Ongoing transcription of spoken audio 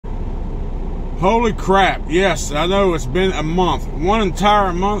Holy crap, yes, I know it's been a month. One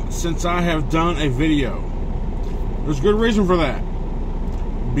entire month since I have done a video. There's good reason for that.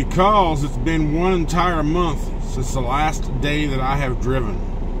 Because it's been one entire month since the last day that I have driven.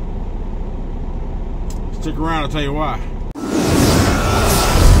 Stick around, I'll tell you why.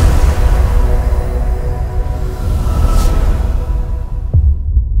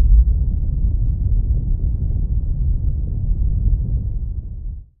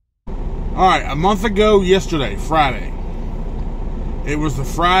 Alright, a month ago yesterday, Friday. It was the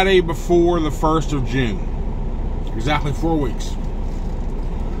Friday before the 1st of June. Exactly 4 weeks.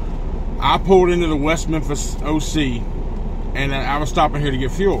 I pulled into the West Memphis OC, and I was stopping here to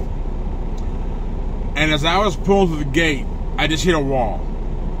get fuel. And as I was pulling through the gate, I just hit a wall.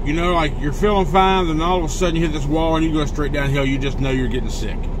 You know, like you're feeling fine, then all of a sudden you hit this wall and you go straight downhill. You just know you're getting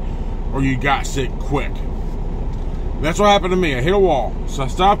sick. Or you got sick quick. That's what happened to me. I hit a wall. So I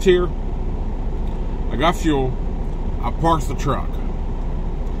stopped here. I got fuel. I parked the truck.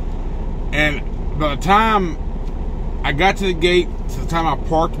 And by the time I got to the gate, to the time I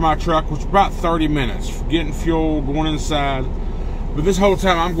parked my truck, which was about 30 minutes, getting fuel, going inside. But this whole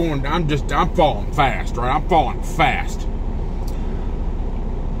time I'm falling fast, right? I'm falling fast.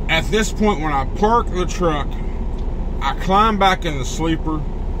 At this point, when I park the truck, I climb back in the sleeper.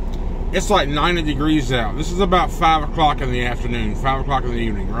 It's like 90 degrees out. This is about 5 o'clock in the afternoon, 5 o'clock in the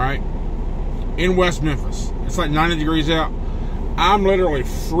evening, right? In West Memphis. It's like 90 degrees out. I'm literally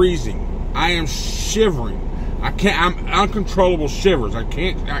freezing. I am shivering. I'm uncontrollable shivers.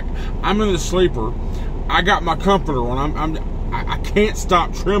 I'm in the sleeper. I got my comforter on. I can't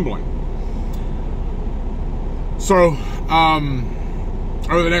stop trembling. So,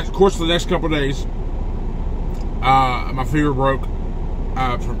 over the course of the next couple of days, my fever broke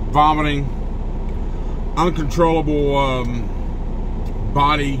from vomiting, uncontrollable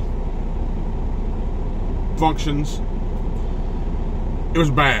body functions. It was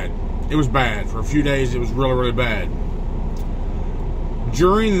bad. It was bad. For a few days, it was really, really bad.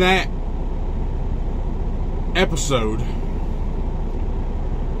 During that episode,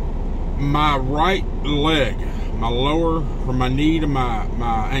 my right leg, my lower, from my knee to my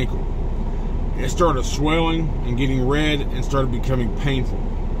ankle, it started swelling and getting red and started becoming painful.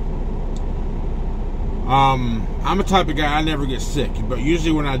 I'm a type of guy, I never get sick, but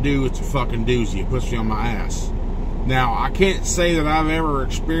usually when I do, it's a fucking doozy. It puts me on my ass. Now, I can't say that I've ever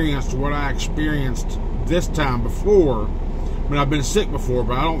experienced what I experienced this time before. I mean, I've been sick before,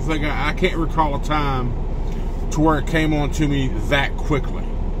 but I don't think I can't recall a time to where it came on to me that quickly.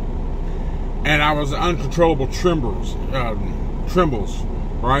 And I was uncontrollable trembles,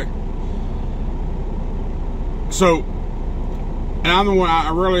 right? So, and I'm the one,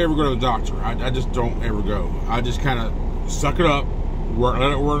 I rarely ever go to the doctor. I just don't ever go. I just kind of suck it up, let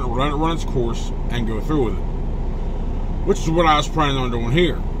it run its course, and go through with it. Which is what I was planning on doing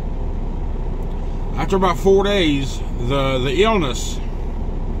here. After about 4 days, the illness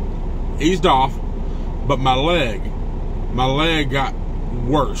eased off, but my leg got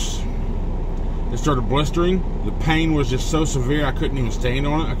worse. It started blistering. The pain was just so severe I couldn't even stand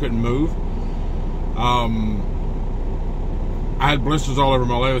on it. I couldn't move. I had blisters all over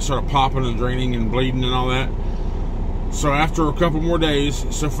my leg. They started popping and draining and bleeding and all that. So after a couple more days,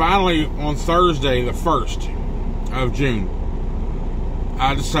 so finally on Thursday, the 1st of June,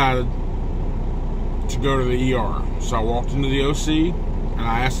 I decided to go to the ER. So I walked into the OC and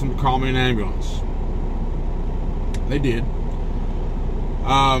I asked them to call me an ambulance. They did.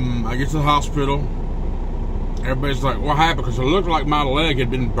 I get to the hospital. Everybody's like, what happened? Because it looked like my leg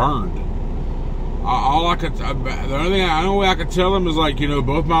had been burned. The only way I could tell them is, like, you know,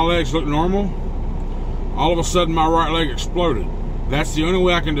 both my legs look normal. All of a sudden my right leg exploded. That's the only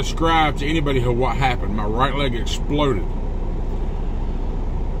way I can describe to anybody what happened. My right leg exploded.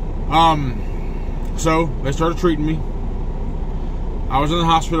 So they started treating me. I was in the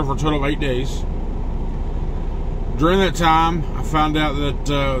hospital for a total of 8 days. During that time, I found out that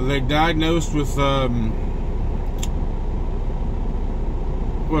they diagnosed with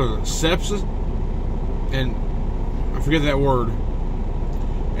sepsis, and I forget that word,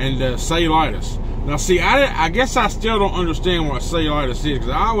 and cellulitis. Now, see, I guess I still don't understand what cellulitis is, because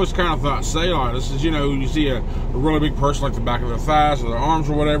I always kind of thought cellulitis is, you know, you see a really big person, like the back of their thighs or their arms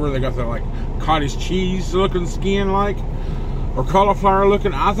or whatever, they got that, like, cottage cheese looking skin, like, or cauliflower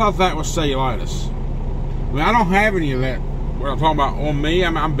looking. I thought that was cellulitis. I mean, I don't have any of that. What I'm talking about on me,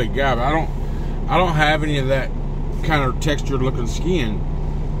 I'm a big guy, but I don't have any of that kind of textured looking skin.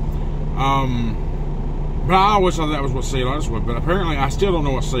 But I always thought that was what cellulitis was. But apparently, I still don't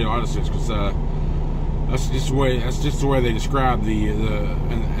know what cellulitis is, because that's just the way they describe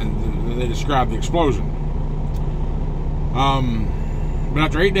they described the explosion. But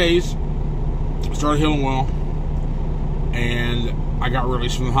after 8 days, I started healing well, and I got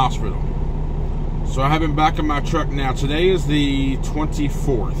released from the hospital. So I have been back in my truck now. Today is the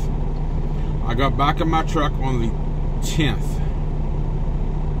 24th. I got back in my truck on the 10th.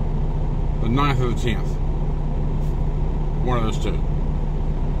 The 9th or the 10th. One of those two.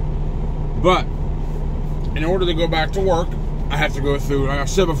 But in order to go back to work, I have to go through, like I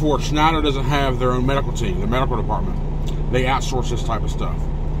said before, Schneider doesn't have their own medical team, their medical department. They outsource this type of stuff.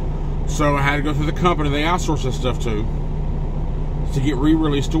 So I had to go through the company they outsource this stuff to get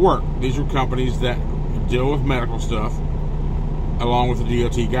re-released to work. These are companies that deal with medical stuff, along with the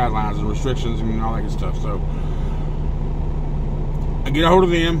DOT guidelines and restrictions and all that good stuff. So I get a hold of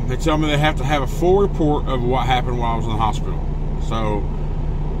them. They tell me they have to have a full report of what happened while I was in the hospital. So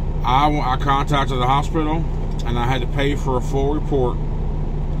I contacted the hospital, and I had to pay for a full report,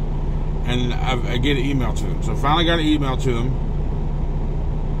 and I get an email to them. So I finally got an email to them,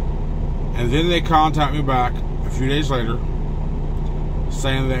 and then they contact me back a few days later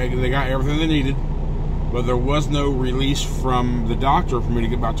saying they got everything they needed, but there was no release from the doctor for me to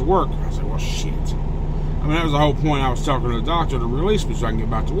get back to work. I said, well, shit. I mean, that was the whole point. I was talking to the doctor to release me so I can get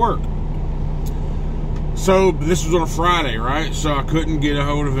back to work. So this was on a Friday, right? So I couldn't get a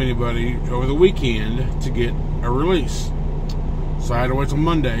hold of anybody over the weekend to get a release. So I had to wait till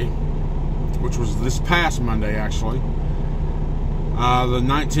Monday, which was this past Monday, actually. The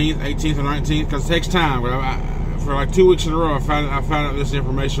 19th, 18th, or 19th, because it takes time. For like 2 weeks in a row, I found out this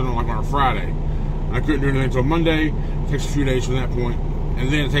information on a Friday. I couldn't do anything until Monday. It takes a few days from that point.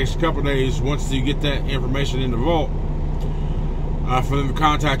 And then it takes a couple days once you get that information in the vault for them to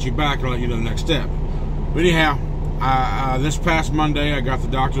contact you back and let you know the next step. But anyhow, this past Monday, I got the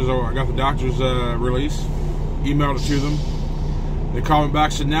doctor's release, emailed it to them. They called me back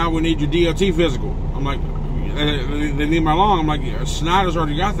and said, now we need your DOT physical. I'm like, they need my lung. I'm like, Schneider's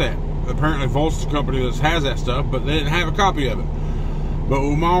already got that. Apparently Volt's the company that has that stuff, but they didn't have a copy of it. But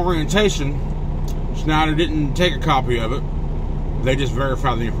with my orientation, Schneider didn't take a copy of it. They just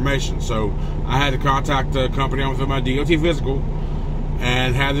verified the information. So I had to contact the company with my DOT physical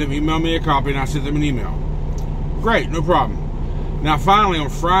and have them email me a copy, and I sent them an email. Great, no problem. Now finally on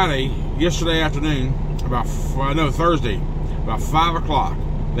Friday, yesterday afternoon, Thursday, about 5 o'clock,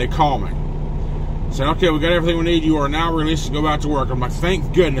 they called me. Said, okay, we got everything we need. You are now released to go back to work. I'm like,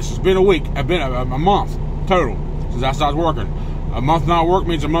 thank goodness. It's been a week. I've been a month total since I started working. A month not work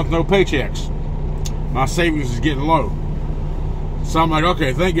means a month no paychecks. My savings is getting low. So I'm like,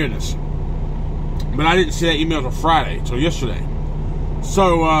 okay, thank goodness. But I didn't see that email till Friday, till yesterday.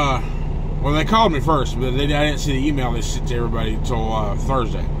 So, well, they called me first, but I didn't see the email they sent to everybody till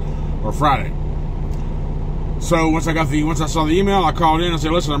Thursday or Friday. So once I saw the email, I called in and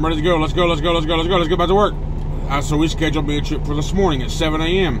said, listen, I'm ready to go. Let's get back to work. So we scheduled me a trip for this morning at 7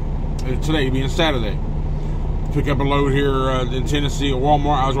 a.m. Today being Saturday. Pick up a load here in Tennessee at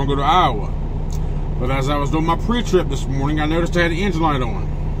Walmart. I was going to go to Iowa. But as I was doing my pre-trip this morning, I noticed I had the engine light on.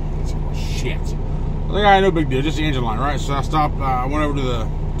 I said, well, shit. I think I had no big deal, just the engine light, right? So I stopped, I went over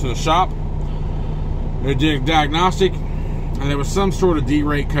to the shop. They did a diagnostic. And there was some sort of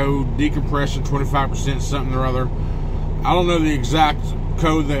D-rate code, decompression, 25%, something or other. I don't know the exact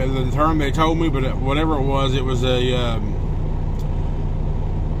code, the term they told me, but whatever it was a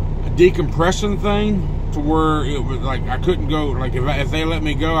decompression thing, to where it was like I couldn't go, like if they let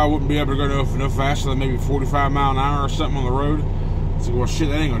me go, I wouldn't be able to go no faster than maybe 45 mile an hour or something on the road. I said, well, shit,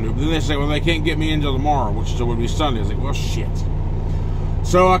 that ain't gonna do. But then they say, well, they can't get me until tomorrow, which would be Sunday. I was like, well, shit.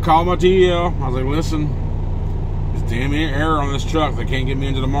 So I called my TL. I was like, listen, damn error on this truck. They can't get me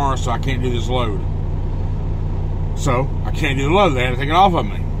into tomorrow, so I can't do this load. So I can't do the load. They had to take it off of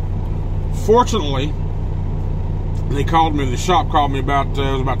me. Fortunately, the shop called me it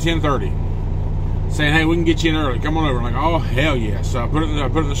was about 10:30, saying, hey, we can get you in early. Come on over. I'm like, oh, hell yeah. So I put it in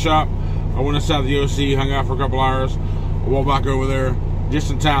the shop. I went inside the OC, hung out for a couple hours. I walked back over there just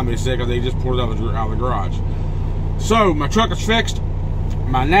in time, they said, because they just pulled it out of the garage. So my truck is fixed.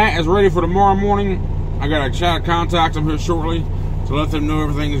 My NAT is ready for tomorrow morning. I got to try to contact them here shortly to let them know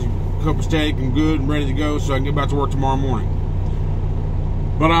everything is copacetic and good and ready to go so I can get back to work tomorrow morning.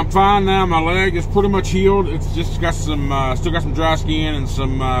 But I'm fine now. My leg is pretty much healed. It's just got some, still got some dry skin and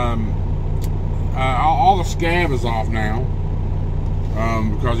some, all the scab is off now.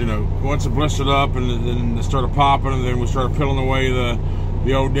 Because, you know, once it blistered up and then it started popping and then we started peeling away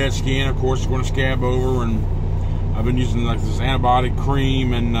the old dead skin, of course, it's going to scab over. And I've been using like this antibiotic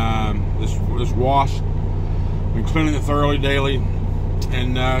cream and this wash. Been cleaning it thoroughly daily,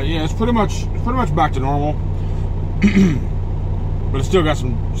 and yeah, it's pretty much back to normal. but it's still got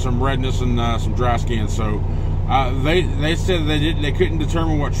some redness and some dry skin. So they said they couldn't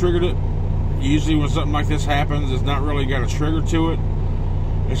determine what triggered it. Usually when something like this happens, it's not really got a trigger to it.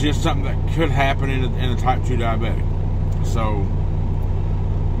 It's just something that could happen in a type 2 diabetic. So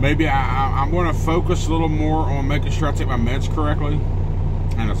maybe I'm going to focus a little more on making sure I take my meds correctly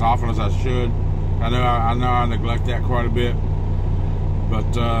and as often as I should. I know I neglect that quite a bit, but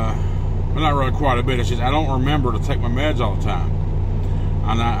well, not really quite a bit. It's just I don't remember to take my meds all the time,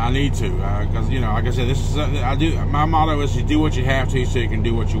 and I need to, because you know, like I said, this is I do. My motto is you do what you have to so you can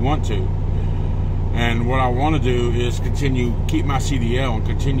do what you want to. And what I want to do is keep my CDL and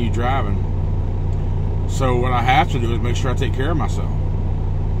continue driving. So what I have to do is make sure I take care of myself.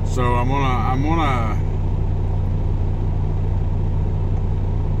 So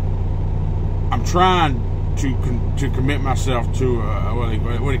I'm trying to commit myself to what do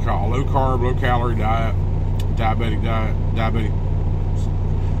you call it? Low carb, low calorie diet, diabetic.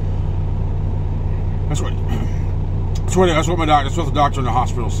 That's what the doctor in the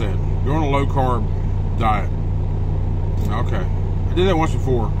hospital said. You're on a low carb diet. Okay, I did that once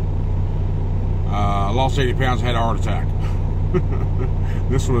before. I lost 80 pounds and had a heart attack.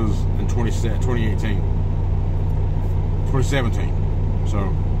 This was in 2017.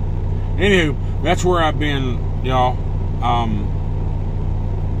 So, anywho, that's where I've been, y'all.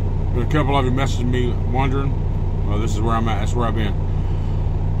 A couple of you messaged me wondering. Well, this is where I'm at. That's where I've been.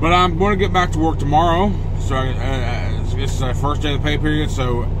 But I'm going to get back to work tomorrow. So it's the first day of the pay period,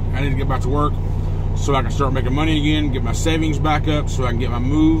 so I need to get back to work so I can start making money again, get my savings back up, so I can get my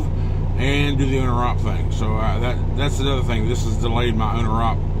move and do the owner-op thing. So that's another thing. This has delayed my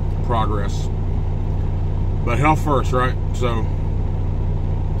owner-op progress. But health first, right? So,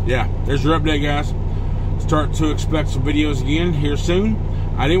 yeah, there's your update, guys. Start to expect some videos again here soon.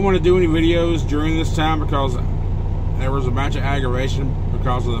 I didn't want to do any videos during this time because there was a bunch of aggravation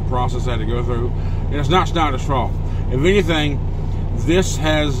because of the process I had to go through. And it's not Schneider's fault. If anything, this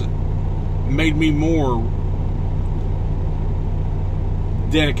has made me more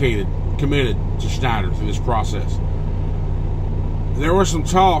dedicated, committed to Schneider through this process. There was some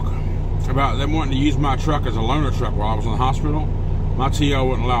talk about them wanting to use my truck as a loaner truck while I was in the hospital. My TO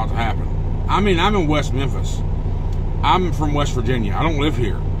wouldn't allow it to happen. I mean, I'm in West Memphis. I'm from West Virginia. I don't live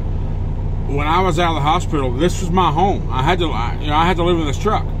here. When I was out of the hospital, this was my home. I had to live in this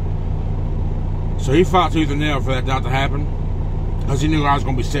truck. So he fought tooth and nail for that not to happen, because he knew I was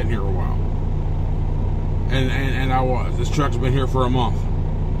going to be sitting here a while. And I was. This truck's been here for a month.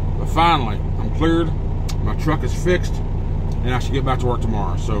 But finally, I'm cleared. My truck is fixed, and I should get back to work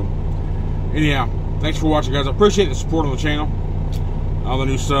tomorrow. So, anyhow, thanks for watching, guys. I appreciate the support on the channel, all the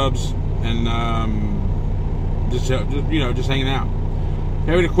new subs, and just hanging out. If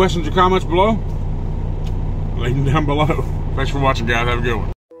you have any questions or comments below, leave them down below. Thanks for watching, guys. Have a good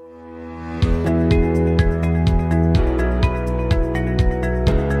one.